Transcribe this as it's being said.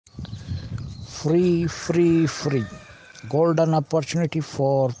Free. Golden opportunity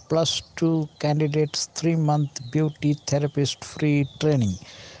for plus 2 candidates, 3-month beauty therapist free training,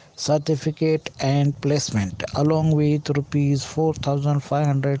 certificate and placement, along with rupees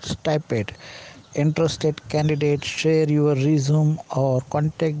 4,500 stipend. Interested candidates, share your resume or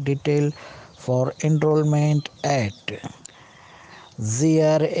contact detail for enrollment at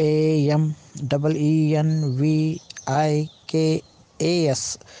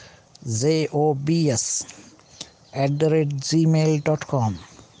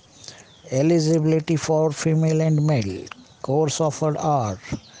Eligibility for female and male. Course offered are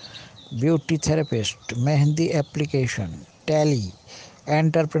beauty therapist, Mehendi application, tally,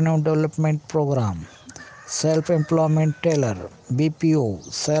 entrepreneur development program, self-employment tailor, BPO,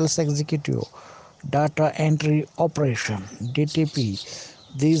 sales executive, data entry operation, DTP.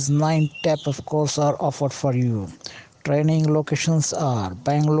 These 9 types of courses are offered for you. Training locations are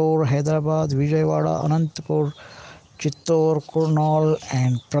Bangalore, Hyderabad, Vijayawada, Anantapur, Chittoor, Kurnool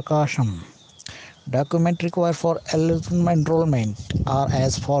and Prakasham. Document required for enrollment are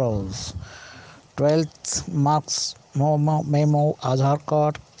as follows: 12th marks, memo, Adhaar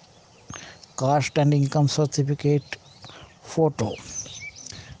card, caste and income certificate, photo.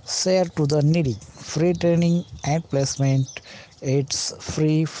 Share to the needy. Free training and placement. It's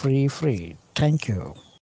free. Thank you.